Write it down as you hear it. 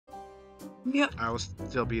Yep. I will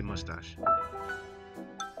still be mustache.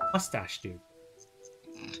 Mustache dude.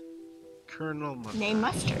 Colonel Mustache. Name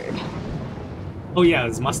Mustard. Oh yeah,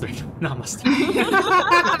 it's mustard, not mustard.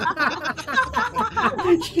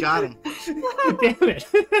 Got him. Damn it.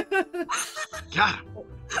 Got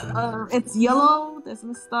him. It's yellow, there's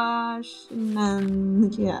mustache, and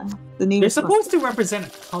then, yeah, the name They're is supposed Mustard. to represent a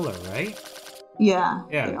color, right? Yeah,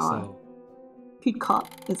 Yeah, they are. so... Peacock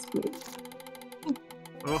is great.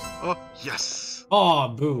 Oh, yes. Oh,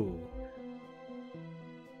 boo.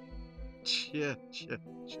 Yeah. Yeah.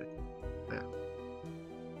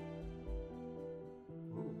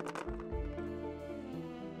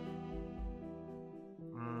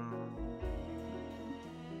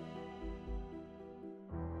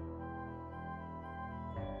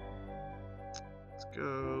 Let's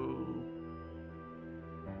go.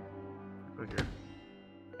 Go here.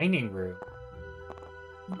 Lightning root.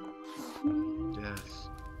 Yes.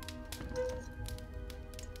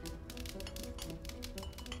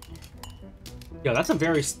 Yo, that's a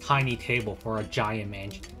very tiny table for a giant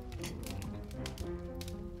mansion.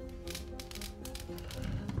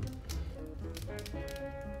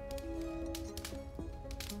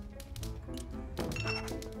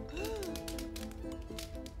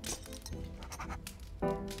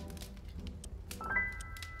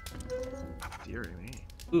 Dear me.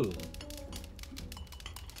 Ooh.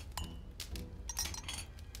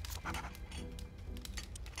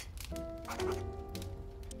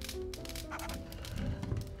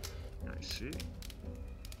 I see.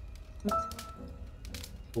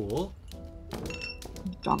 Cool.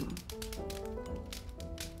 Dumb.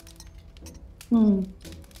 Hmm.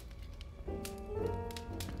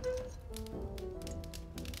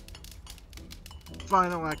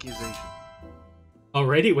 Final accusation.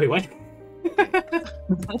 Already? Wait, what?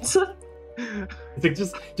 That's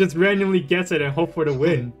It's like just randomly guess it and hope for the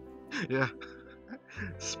win. Yeah.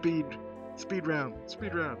 Speed round.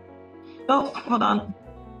 Oh, hold on.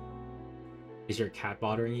 Is your cat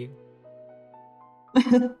bothering you?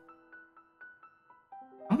 How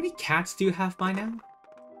many cats do you have by now?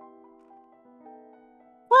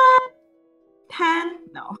 What? 10?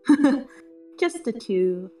 No. Just the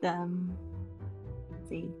two of them. Let's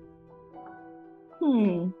see.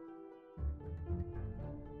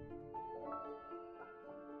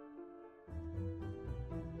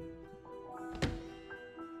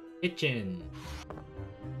 Kitchen.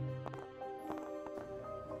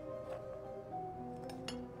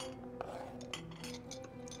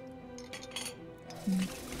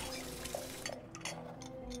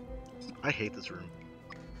 I hate this room.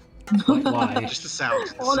 Why? Just the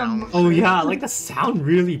sounds. All the sounds. Oh yeah, like the sound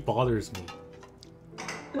really bothers me.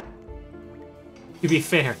 To be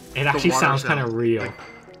fair, it actually water sounds kind of sound, real.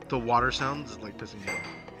 like, the water sounds is like pissing me off.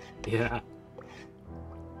 Yeah.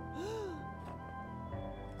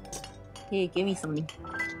 Hey, give me something.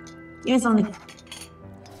 Give me something.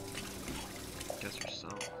 Guess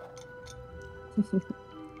yourself.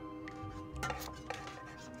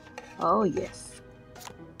 Oh, yes.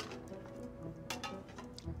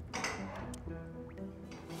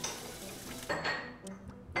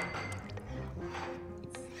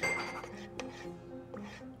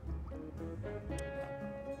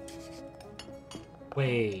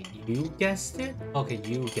 Wait, you guessed it? Okay,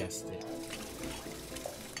 you guessed it.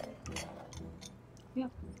 Yeah.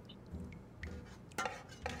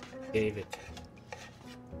 David.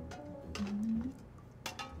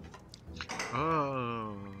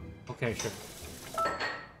 Oh. Okay, sure.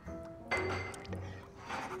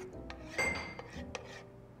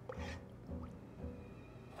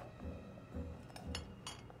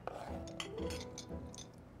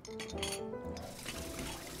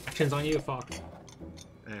 Actions on you, Fox.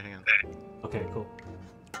 Hey, hang on. Okay, cool.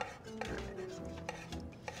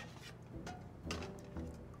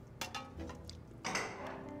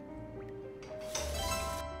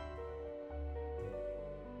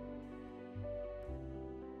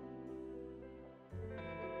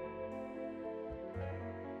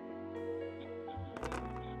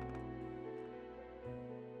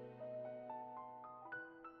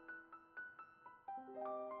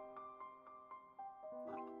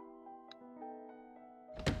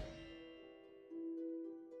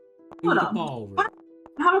 Hold the on. ball. I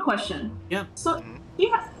have a question. Yeah. So,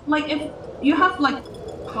 you have, like, if you have, like,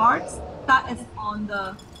 cards that is on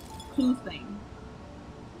the clue thing,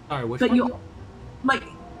 Sorry, which but one? you, like,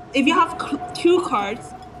 if you have two cards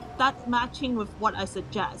that's matching with what I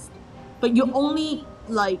suggest, but you only,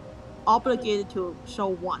 like, obligated to show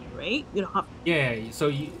one, right? You don't have. Yeah,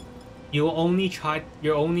 so you're only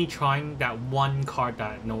trying that one card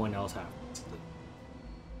that no one else has.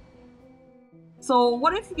 So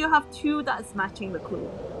what if you have two that's matching the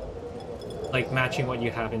clue? Like matching what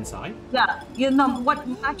you have inside? Yeah, what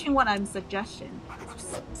matching what I'm suggesting.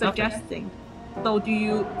 So do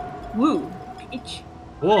you woo peach?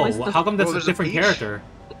 Whoa, how come that's Whoa, a there's a different peach? character?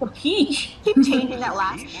 A peach. Keep changing There's that a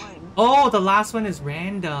last peach? one. Oh, the last one is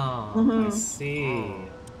random. I Mhm. see.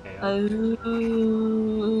 Oh.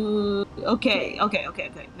 Okay. Okay.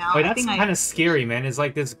 Now Wait, I that's think kind of scary, man. It's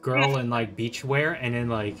like this girl in like beachwear, and then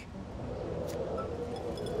like,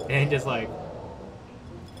 and just like,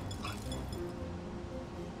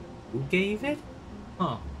 who gave it?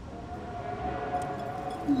 Huh?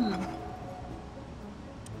 Give me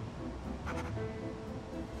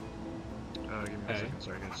a second.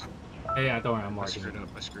 Sorry, guys. Hey, yeah, don't worry, I'm I marking.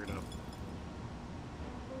 screwed up.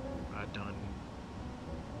 I done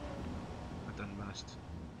messed.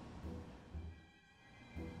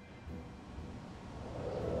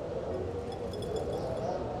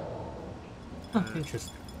 Huh,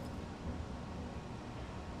 interesting.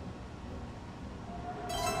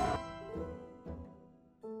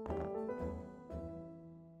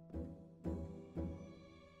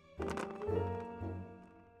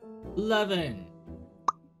 $11.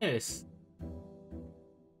 Yes.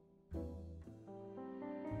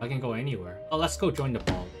 I can go anywhere. Oh, let's go join the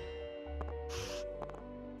ball.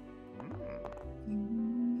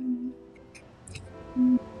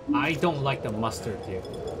 I don't like the mustard dude.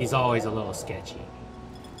 He's always a little sketchy.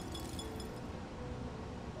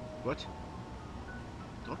 What?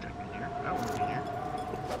 Don't drag me in here. I don't want to be here.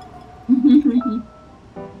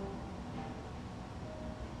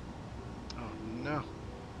 Oh no.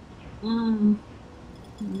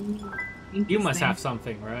 You must have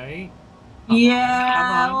something, right?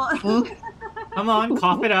 Yeah. Come on,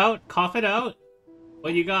 cough it out. Cough it out.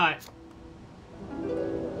 What you got?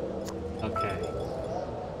 Okay.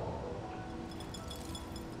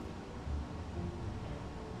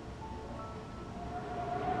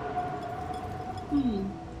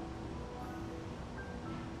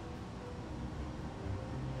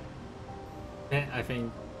 I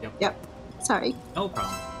think. Yep. Yep. Sorry. No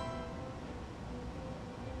problem.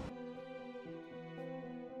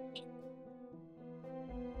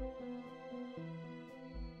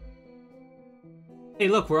 Hey,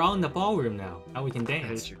 look, we're all in the ballroom now. Now we can I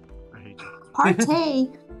dance. hate you. I hate you.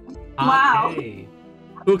 Partay. Wow. Okay.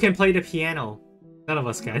 Who can play the piano? None of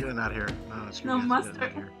us I'm can. getting out of here. No, screw No, you guys, I'm getting out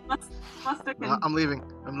of mustard. here. Mustard No, can. I'm leaving.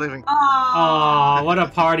 I'm leaving. Oh, what a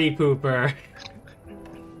party pooper.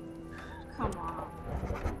 Come on.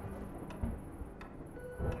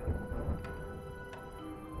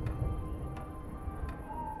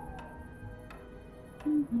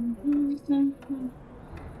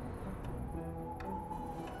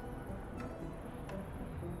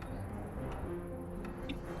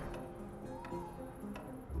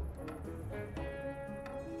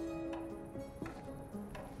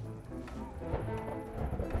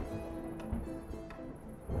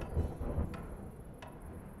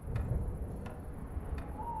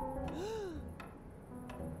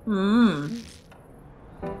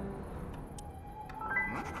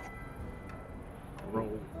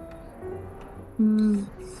 Roll.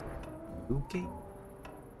 Okay.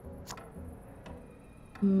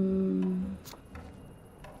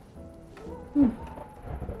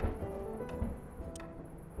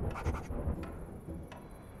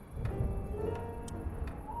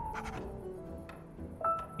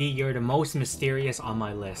 B, you're the most mysterious on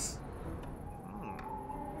my list.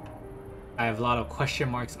 I have a lot of question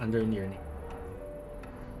marks under your name.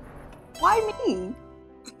 Why me?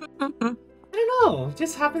 I don't know, it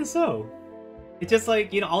just happened so. It's just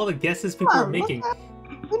like, you know, all the guesses people are making.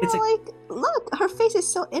 It's like, look, her face is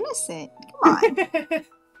so innocent. Come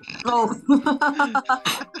on.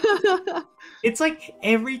 Oh. It's like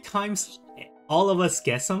every time all of us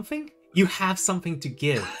guess something, you have something to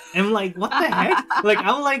give. And I'm like, what the heck? Like,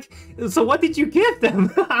 I'm like, so what did you give them?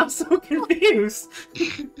 I'm so confused.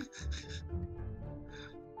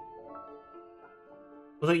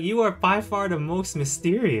 Like, you are by far the most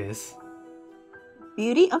mysterious.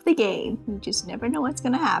 Beauty of the game. You just never know what's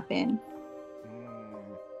gonna happen.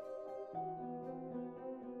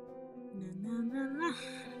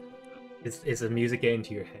 It's a music getting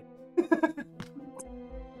to your head.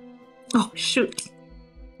 Oh, shoot.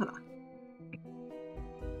 Hold on.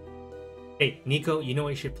 Hey, Nico, you know what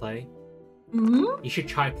you should play? Mm-hmm. You should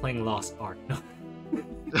try playing Lost Ark. No.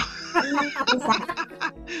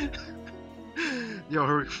 Yo,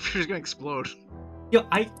 her computer's gonna explode. Yo,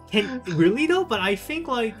 I can really though, but I think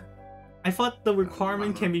like I thought the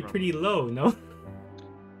requirement can be pretty low, no?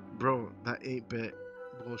 Bro, that 8-bit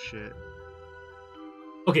bullshit.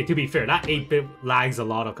 Okay, to be fair, that 8-bit lags a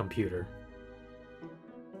lot of computer.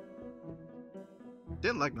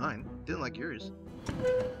 Didn't like mine. Didn't like yours. I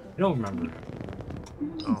don't remember.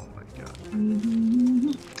 Oh my god.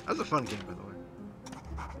 That was a fun game, by the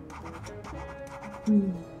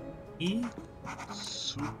way. E?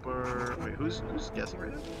 Super. Wait, who's guessing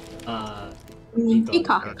right now?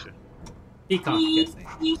 Peacock. Gotcha. Peacock guessing.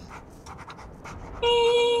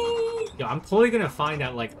 Yo, I'm totally gonna find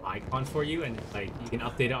that like icon for you, and like you can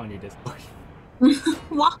update it on your Discord.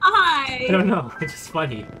 Why? I don't know. It's just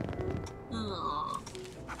funny. Oh,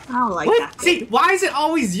 I don't like What? that. See, why is it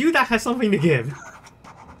always you that has something to give?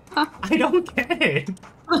 I don't get it.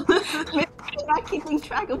 Maybe she's not keeping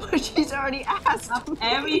track of what she's already asked.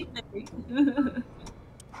 Everything.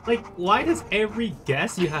 Like, why does every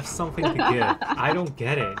guess you have something to give? I don't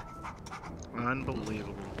get it.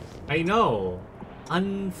 Unbelievable. I know.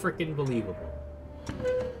 Unfreaking believable.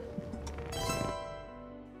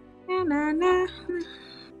 Na, na, na.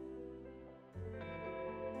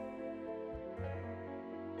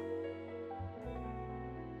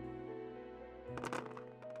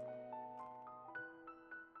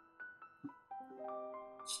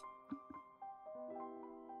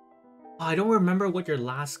 Oh, I don't remember what your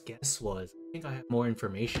last guess was. I think I have more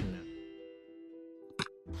information now.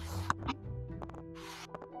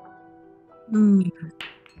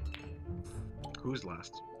 Who's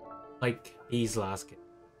last? Like, he's last guess.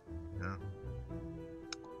 Yeah.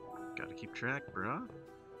 Gotta keep track, bruh.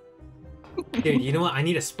 Dude, you know what? I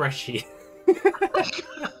need a spreadsheet.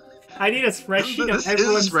 I need a spreadsheet This of is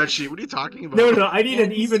everyone's... a spreadsheet. What are you talking about? No, I need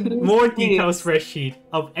an Yes, even more detailed serious. spreadsheet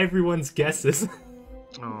of everyone's guesses.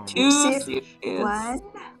 Oh, Too Sip serious. one.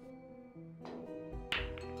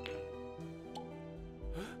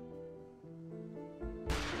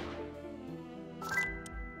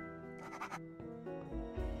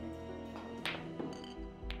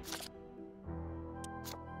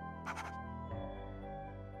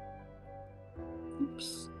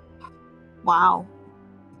 Oops. Wow.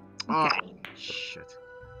 oh Okay. shit.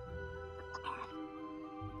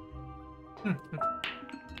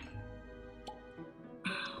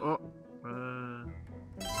 Oh.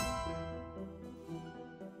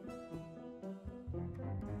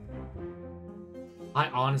 I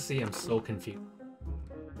honestly am so confused.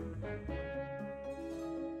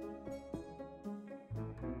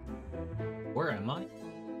 Where am I?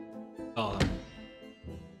 Oh.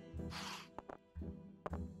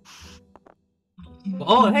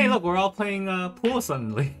 Oh, hey, look, we're all playing pool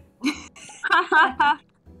suddenly.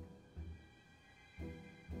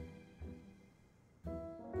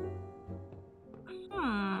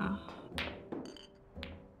 Hmm.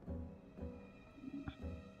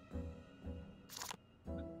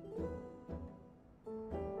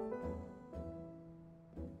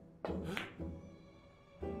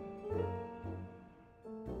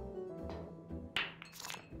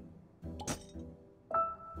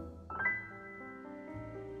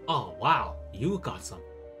 Oh, wow, you got some.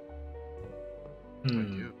 I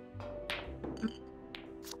do.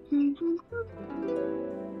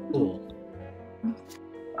 Cool.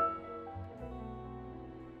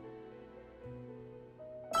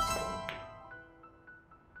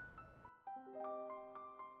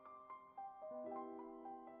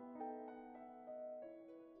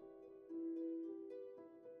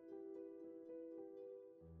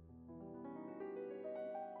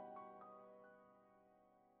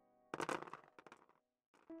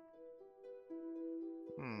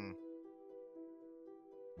 Hmm.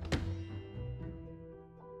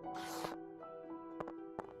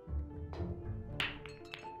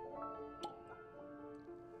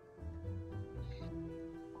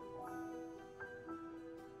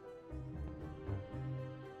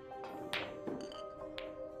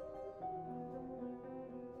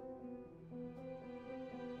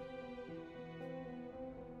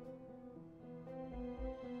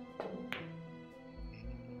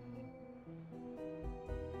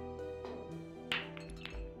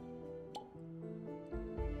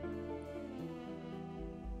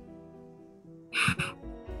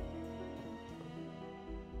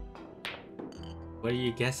 What are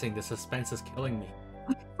you guessing? The suspense is killing me.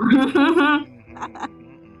 Mm-hmm.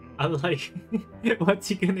 I'm like, what's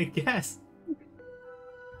he gonna guess?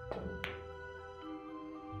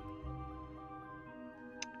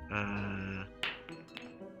 Uh.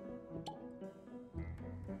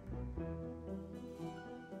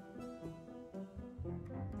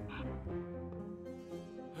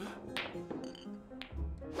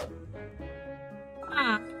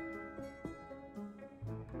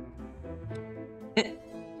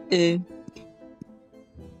 Hmm.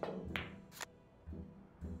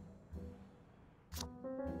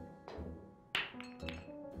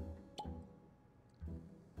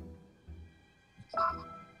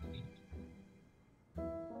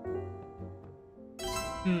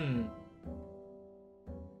 Hmm.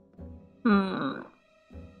 Hmm.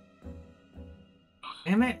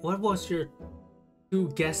 Emmett, what was your 2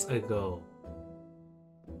 guests ago?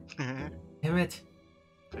 Emmett,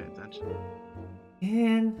 Pay attention.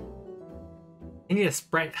 man. I need a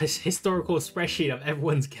historical spreadsheet of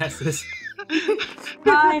everyone's guesses.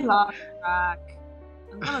 I lost track.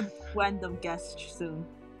 I'm gonna random guess soon.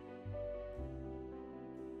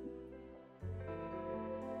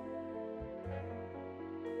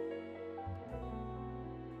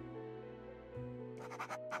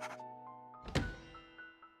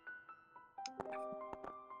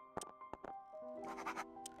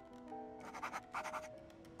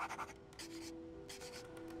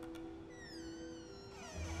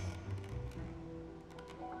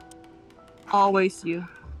 Always you.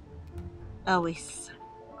 Always.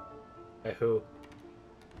 Who?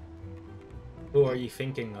 Who are you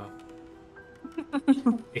thinking of?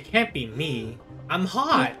 It can't be me. I'm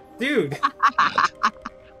hot, dude.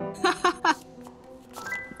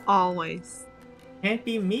 Always. Can't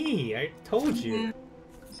be me. I told you.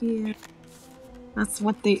 Yeah. That's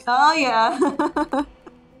what they. Oh yeah.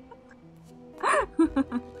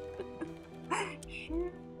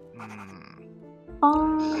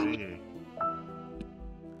 Oh.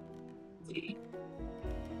 See.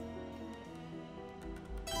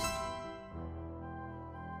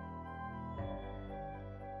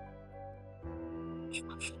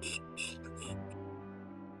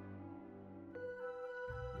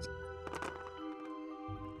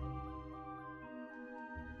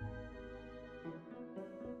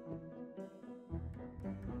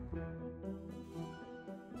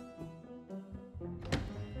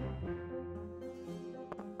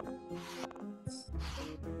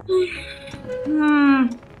 Hmm.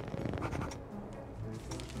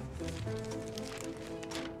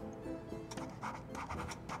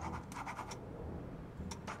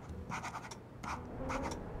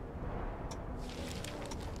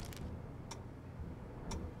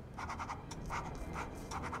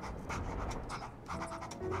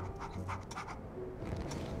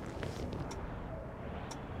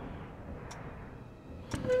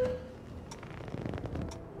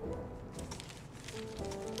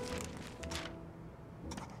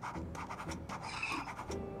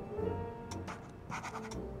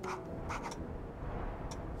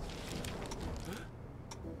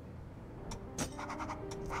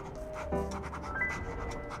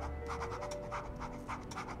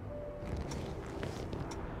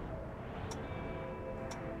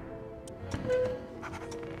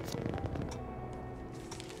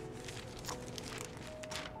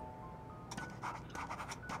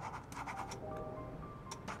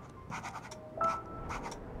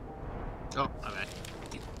 Oh, my bad.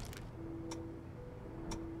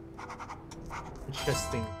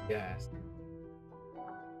 Interesting guess.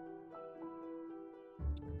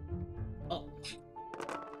 Oh.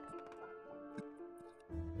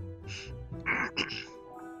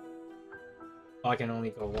 Oh, I can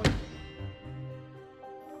only go one.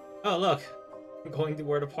 Oh, look. I'm going to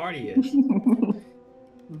where the party is.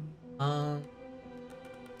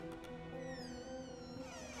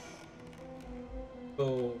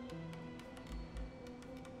 So...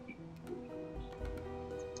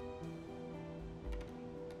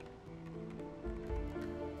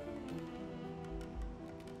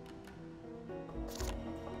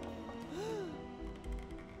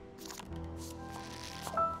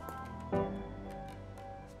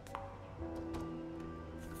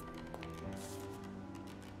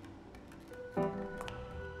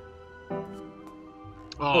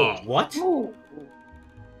 Oh, what? Oh.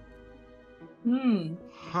 Hmm.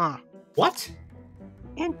 huh. What?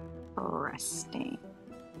 Interesting.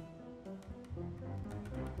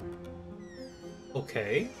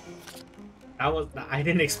 Okay. I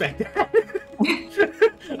didn't expect that.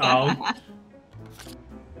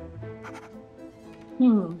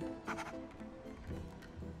 Hmm.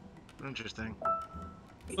 Interesting.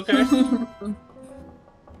 Okay.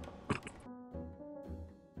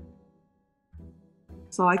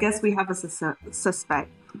 So I guess we have a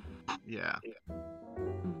suspect. Yeah.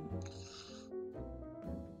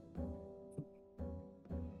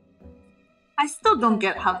 I still don't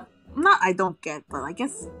get how. Not I don't get, but I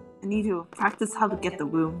guess I need to practice how to get the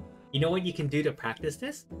room. You know what you can do to practice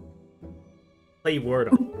this? Play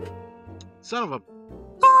Wordle. Son of a.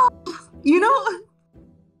 You know,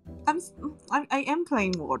 I am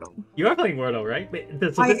playing Wordle. You are playing Wordle, right?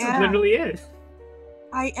 So I this is am. literally it.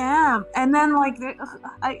 I am, and then like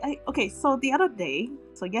okay. So the other day,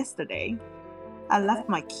 so yesterday, I left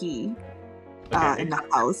my key Okay. in the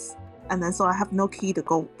house, and then so I have no key to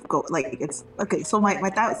go. Like it's okay. So my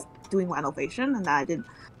dad was doing renovation, and I didn't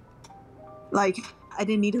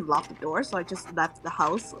need to lock the door, so I just left the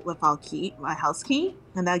house without key, my house key,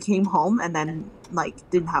 and then I came home, and then like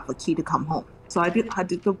didn't have a key to come home. So had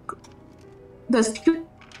to go. There's two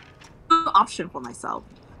options for myself.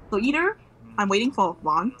 So either I'm waiting for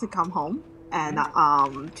Ron to come home and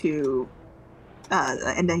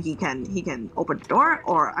and then he can open the door,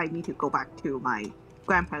 or I need to go back to my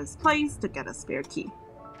grandparents' place to get a spare key.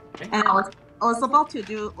 Okay. And I was about to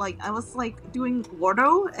do I was doing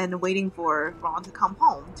Wardo and waiting for Ron to come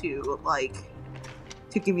home to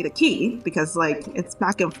give me the key, because it's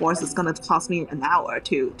back and forth. It's gonna cost me an hour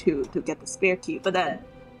to get the spare key. But then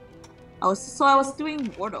I was doing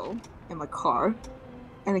Wardo in my car,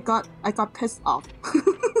 and I got pissed off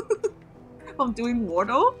from doing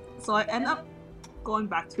Wardo, so I end up going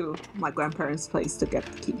back to my grandparents' place to get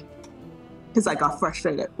the key because I got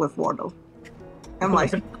frustrated with Wardo. I'm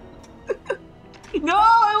like, no,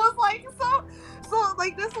 I was so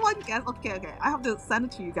this one guess. Okay, I have to send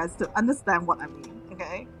it to you guys to understand what I mean.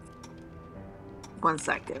 Okay, 1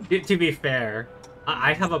 second. To be fair,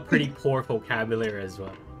 I have a pretty poor vocabulary as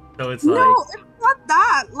well, so it's no, it's not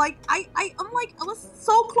that. I was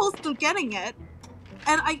so close to getting it.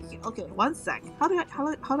 And okay, 1 sec. How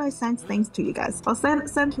do I send things to you guys? I'll send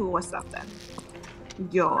to WhatsApp then.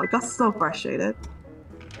 Yo, I got so frustrated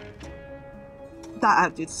that I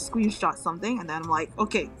had to screenshot something, and then I'm like,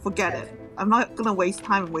 okay, forget it. I'm not gonna waste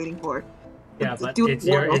time waiting for it. Yeah, but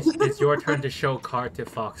it's your turn to show card to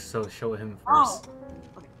Fox, so show him first.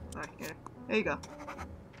 Oh. Okay, there you go.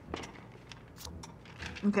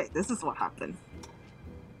 Okay, this is what happened.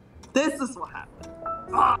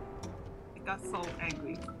 Oh! Got so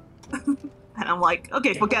angry. And I'm like,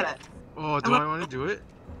 okay, forget it. Oh, do I want to do it?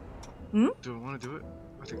 Hmm? Do I want to do it?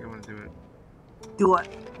 I think I want to do it. Do what?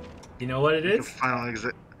 You know what it is? Final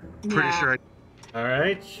exit. Pretty sure I...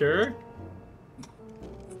 Alright, sure.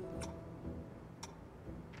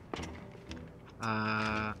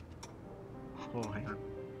 Oh, hang on.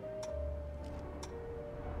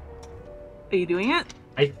 Are you doing it?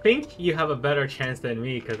 I think you have a better chance than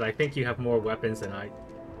me, because I think you have more weapons than I do.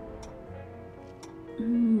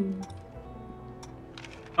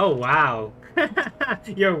 Oh wow.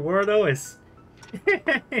 Your Wardo is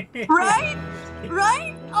right?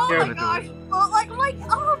 Oh Here, my gosh.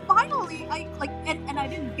 Oh finally and I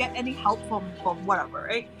didn't get any help from whatever,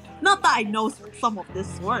 right? Not that I know some of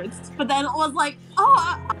this words, but then it was like,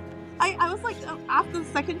 I was like, after the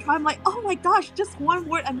second try, I'm like, oh my gosh, just one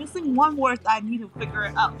word. I'm missing one word that I need to figure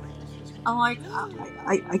it out. I'm like,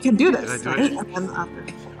 I can do this, right? And then after,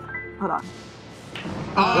 hold on.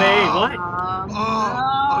 Oh, wait, what?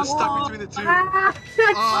 I was stuck between the two.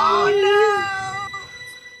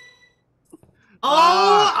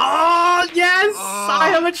 Oh, yes! I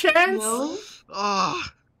have a chance! Really?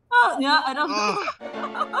 Oh, yeah, I don't know.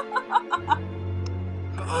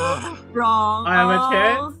 Wrong. I have a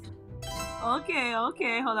chance?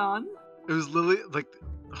 Okay, hold on. it was literally like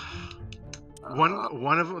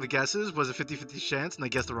one of the guesses was a 50-50 chance, and I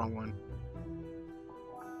guessed the wrong one.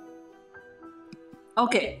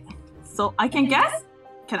 Okay, so I can guess?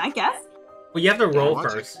 Can I guess? Well, you have to roll want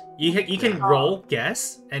to. first. You can roll,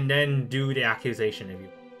 guess, and then do the accusation if you...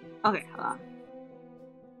 Okay, hold on.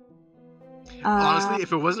 Honestly,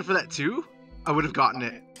 if it wasn't for that 2, I would have gotten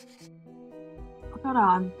it. Hold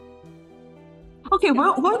on. Okay,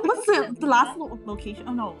 what's the last location?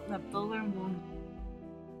 Oh no, the building one.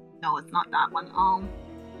 No, it's not that one.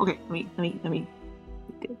 Okay, let me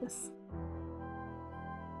do this.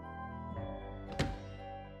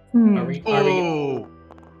 Are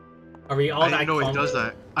we all I that didn't know it confident? does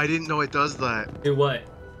that. I didn't know it does that. Do what?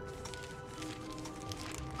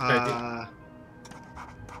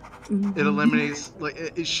 It eliminates, like,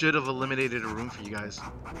 it should have eliminated a room for you guys,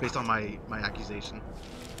 based on my accusation.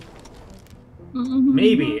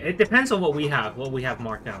 Maybe. It depends on what we have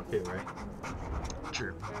marked down too, right?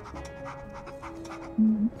 True.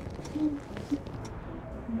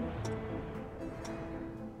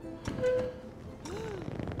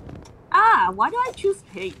 Why do I choose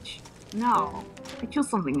Paige? No, I chose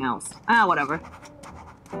something else. Whatever.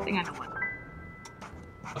 I think I know what.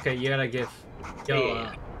 Okay, you gotta give...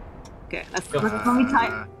 Yeah. Okay, let me try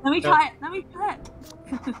it. Let me try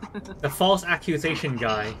it. The false accusation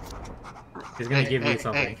guy is gonna give you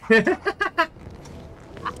something. It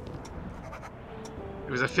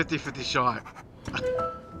was a 50-50 shot.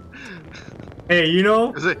 Hey, you know...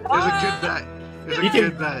 It was a good bet. It was a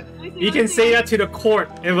good bet. You can say that to the court.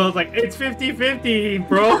 It was like, it's 50-50,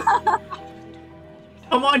 bro.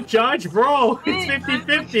 Come on, judge, bro. It's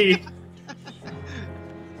 50-50.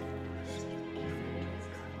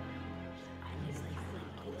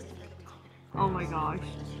 Oh my gosh.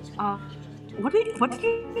 What did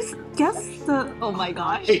you guess the? Oh my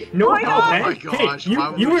gosh. Hey, no Oh my help, God. man. Oh my gosh, Hey, why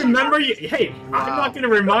would you you- remember? Hey, I'm Wow. not gonna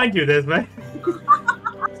remind you this, man.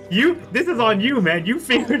 This is on you, man. You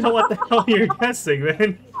figured out what the hell you're guessing,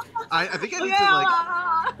 man. I think I need to like.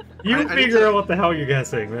 You I need figure to- out what the hell you're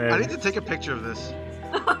guessing, man. I need to take a picture of this.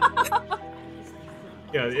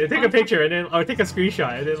 Yeah, take a picture and then, or take a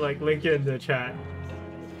screenshot and then like link it in the chat.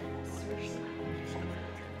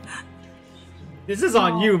 This is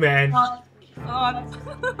on you, man.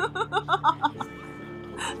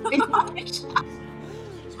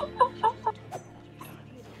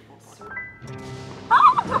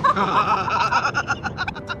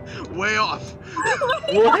 Way off.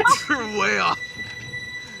 What? You're way off.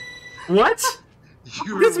 What?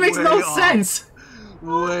 You're This makes way no off. sense.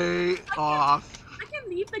 Way off. I can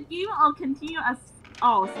leave the game. I'll continue as.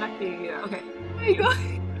 Oh, selecting you. Okay. Oh my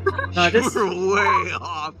god. No, this, You're way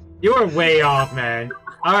off. you were way off, man.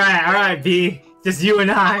 Alright, B. Just you and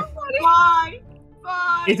I. Bye.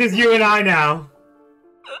 Bye. It's just you and I now.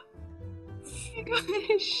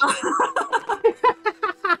 Gosh.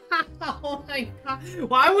 Oh my god.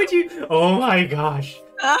 Why would you? Oh my gosh.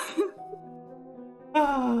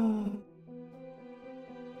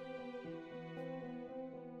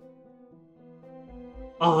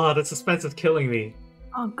 Oh, the suspense is killing me.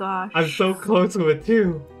 Oh gosh. I'm so close to it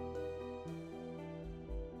too.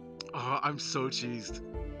 Oh, I'm so cheesed.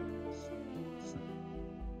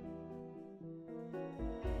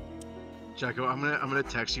 Jaiko, I'm gonna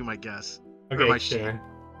text you my guess. Okay, my sure.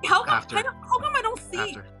 How come? After. How come I don't see?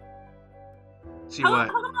 After. See How what?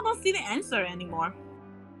 come I don't see the answer anymore?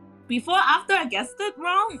 Before, after I guessed it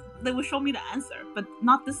wrong, they would show me the answer, but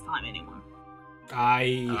not this time anymore.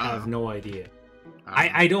 I have no idea.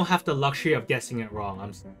 I don't have the luxury of guessing it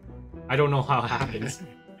wrong. I don't know how it happens.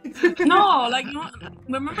 No, like you know,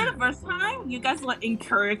 remember the first time you guys like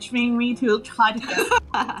encouraging me to try to guess?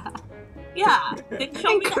 Yeah, they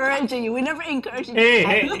showed me the Encouraging you. We never encourage you.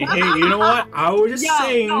 Hey, you know what? I was just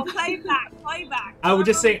saying. No, play back. I would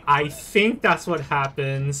just say I think that's what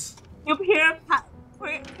happens. You peer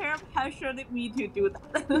pressured me to do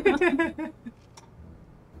that.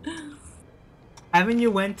 Haven't you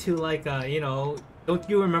went to like you know? Don't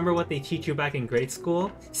you remember what they teach you back in grade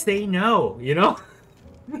school? Say no, you know?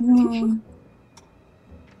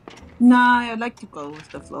 Nah, I like to go with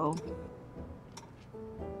the flow.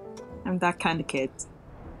 I'm that kind of kid.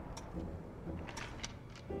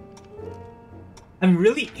 I'm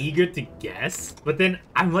really eager to guess, but then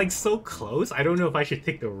I'm like so close. I don't know if I should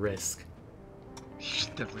take the risk. You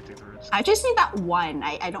should definitely take the risk. I just need that one.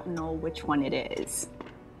 I don't know which one it is.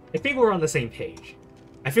 I think we're on the same page.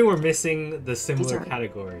 I think we're missing the similar Sorry.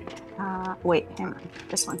 category. Wait, hang on.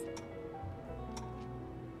 This one.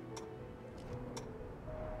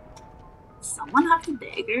 Someone have the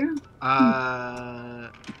dagger?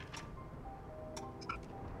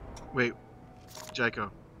 Wait, Jaiko.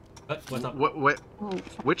 What's up? What? Oh,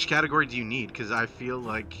 Which category do you need? Because I feel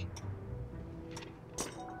like.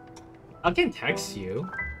 I can text you.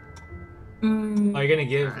 Mm. Are you gonna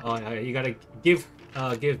give? You gotta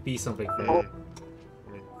give B something eh, first.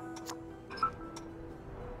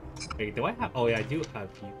 Wait, do I have? Oh yeah, I do have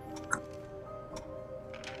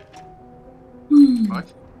you.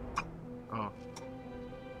 What? Oh.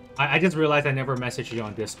 I just realized I never messaged you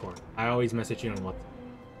on Discord. I always message you on WhatsApp.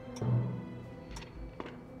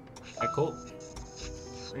 Alright, cool.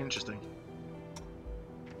 Interesting.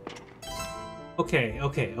 Okay.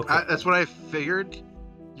 That's what I figured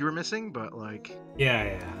you were missing, but like.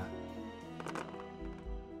 Yeah.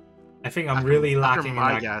 I think I'm really lacking in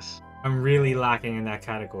my that. guess. I'm really lacking in that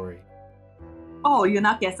category. Oh, you're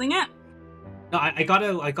not guessing it? No, I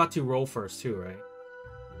got to roll first too, right?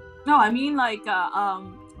 No, I mean like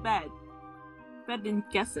Bed. Bed didn't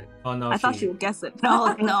guess it. Oh no, I thought she would guess it.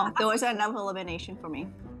 no, there was another elimination for me.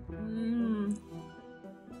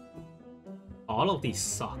 All of these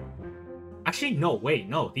suck. Actually, no, wait,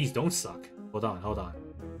 no, these don't suck. Hold on.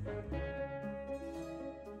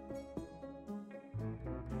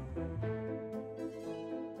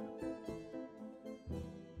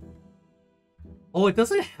 Oh, it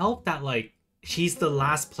doesn't help that, like, she's the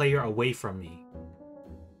last player away from me.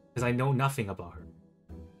 Because I know nothing about her.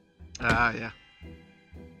 Yeah.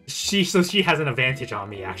 So she has an advantage on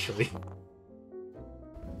me, actually.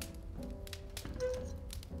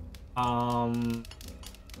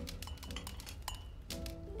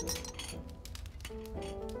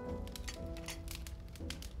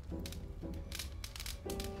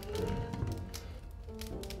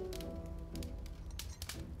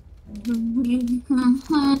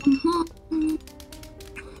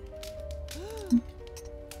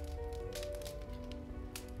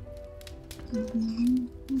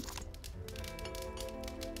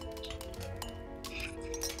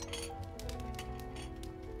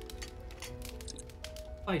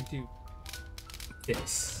 if I do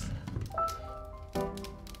this?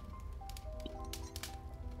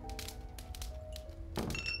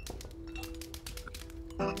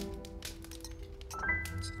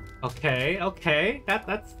 Okay, okay,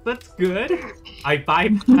 that's good. I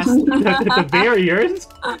bypassed the barriers.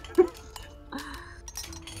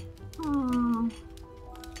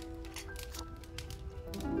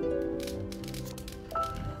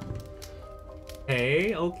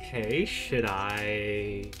 Okay, okay, should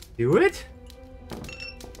I do it?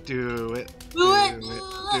 Do it. Do it.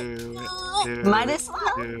 Do it. Do Might it. as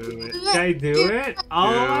well. Do it. Should I do it?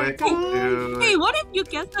 Oh my it. god! Do Hey, it. what if you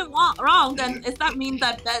guess it wrong? Then does that mean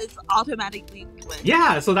that is automatically win?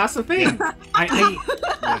 Yeah, so that's the thing. I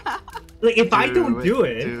like if I don't do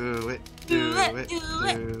it. Do it. Do it. Do it. Do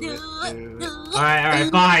it. Do it.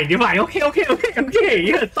 Alright, fine. You're fine. Okay.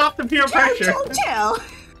 Yeah, stop the peer pressure. Chill.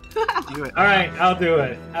 Do it. Alright, I'll do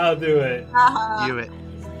it. Do it.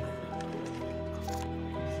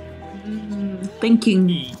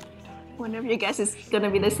 Thinking. Wonder if your guess is gonna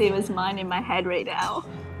be the same as mine in my head right now.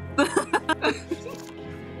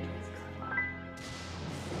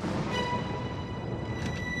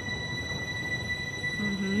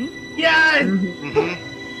 Yes!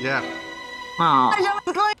 Yeah.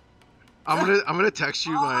 Oh. I'm gonna text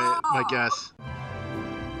you my guess.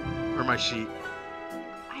 Or my sheet.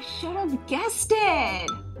 I should have guessed it.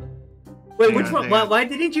 Wait, Hang which on, one? hang Why, on. why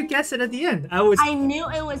didn't you guess it at the end? I knew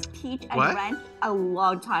it was Peach and What? Wrench a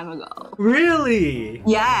long time ago. Really?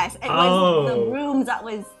 Yes, it was the Oh. rooms I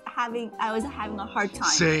was having a hard time.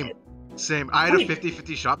 Same. Same. I had a Wait.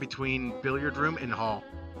 50-50 shot between billiard room and hall.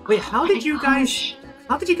 Wait, how did you guys? Gosh.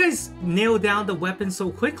 How did you guys nail down the weapon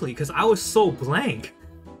so quickly? Because I was so blank.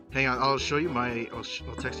 Hang on, I'll show you my. I'll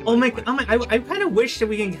text you. Oh my! I kind of wish that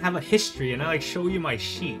we can have a history and I like show you my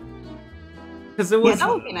sheet. Because it Yeah, was. that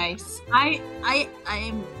would be nice. I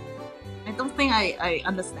don't think I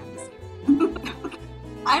understand this.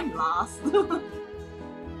 I'm lost.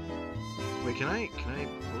 Wait, can I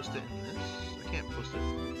post it in this? I can't post it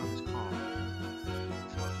on this call.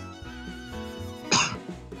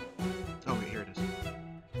 Oh wait, here it is.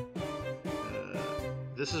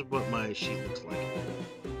 This is what my sheet looks like.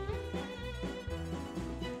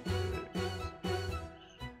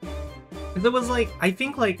 Cause it was like I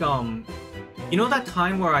think like you know that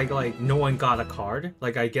time where I like no one got a card,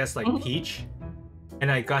 like I guess like Mhm. Peach, and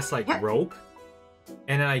I guess like Yeah. Rope,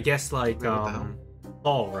 and then I guess like Wait, what the hell?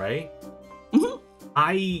 Paul, right? Mhm.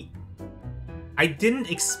 I didn't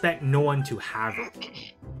expect no one to have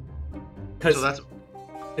it. Cause So that's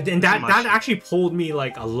and that much. that actually pulled me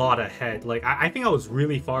like a lot ahead. Like I think I was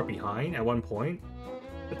really far behind at one point,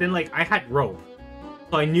 but then like I had Rope,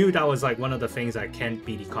 so I knew that was like one of the things that can't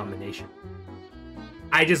be the combination.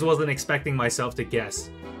 I just wasn't expecting myself to guess,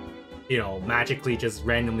 you know, magically just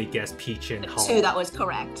randomly guess Peach and Hall. Two, that was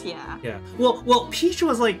correct. Yeah. Yeah. Well, Peach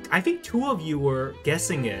was like, I think two of you were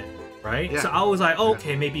guessing it, right? Yeah. So I was like, oh,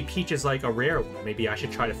 okay, maybe Peach is like a rare one. Maybe I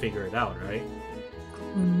should try to figure it out, right?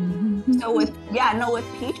 So with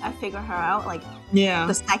Peach, I figured her out like Yeah.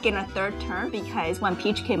 the second or third turn because when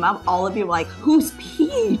Peach came up, all of you were like, "Who's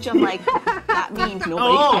Peach?" I'm like, that means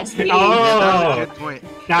nobody Oh, gets Peach. yeah, that was Oh. a good point.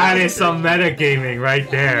 That is some metagaming right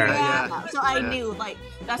there. Yeah. Yeah. So I Yeah. knew like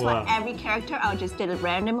that's Wow. why every character I just did it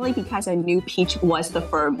randomly because I knew Peach was the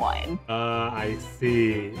firm one. I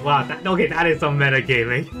see. Wow, okay, that is some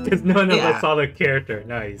metagaming because none of Yeah. us saw the character.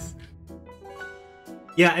 Nice.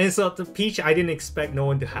 Yeah, and so the Peach, I didn't expect no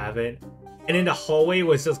one to have it. And then the hallway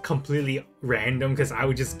was just completely random because I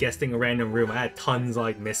was just guessing a random room. I had tons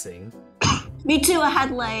like missing. Me too. I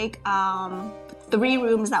had like 3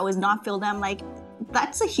 rooms that was not filled. I'm like,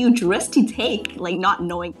 that's a huge risk to take, like not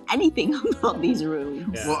knowing anything about these rooms.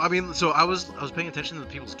 Yeah. Well, I mean, so I was paying attention to the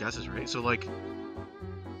people's guesses, right? So like,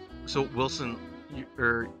 so Wilson,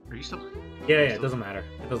 are you still? Yeah, it doesn't matter.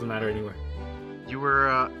 It doesn't matter anywhere. You were,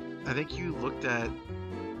 I think you looked at,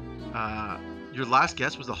 your last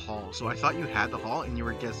guess was the hall. So I thought you had the hall, and you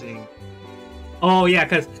were guessing. Oh yeah,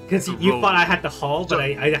 because The you rope. thought I had the hall, but So-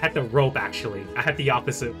 I had the rope actually. I had the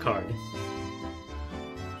opposite card.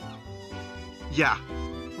 Yeah.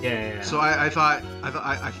 Yeah. So I thought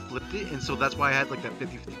I flipped it, and so that's why I had like that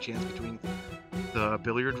 50-50 chance between the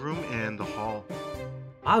billiard room and the hall.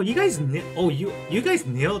 Wow, you guys you guys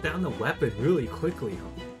nailed down the weapon really quickly,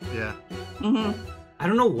 huh? Yeah. Mm-hmm. I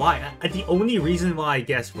don't know why. The only reason why I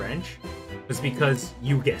guessed wrench was because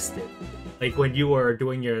you guessed it. Like when you were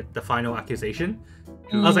doing the final accusation,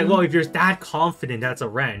 I was like, well, if you're that confident that's a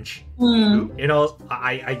wrench, you know,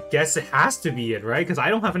 I guess it has to be it, right? Because I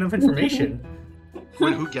don't have enough information.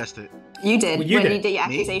 Who guessed it? You did Well, you when did. you did your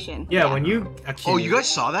Me? accusation. Yeah, when you accused. Oh, you guys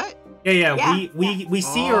saw that? Yeah, Yeah, we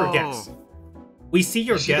see your guess. We see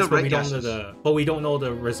your You see guess, the but right we don't know guesses. but we don't know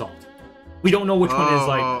the result. We don't know which one is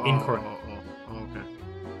like incorrect. Okay.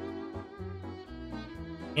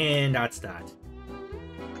 And that's that.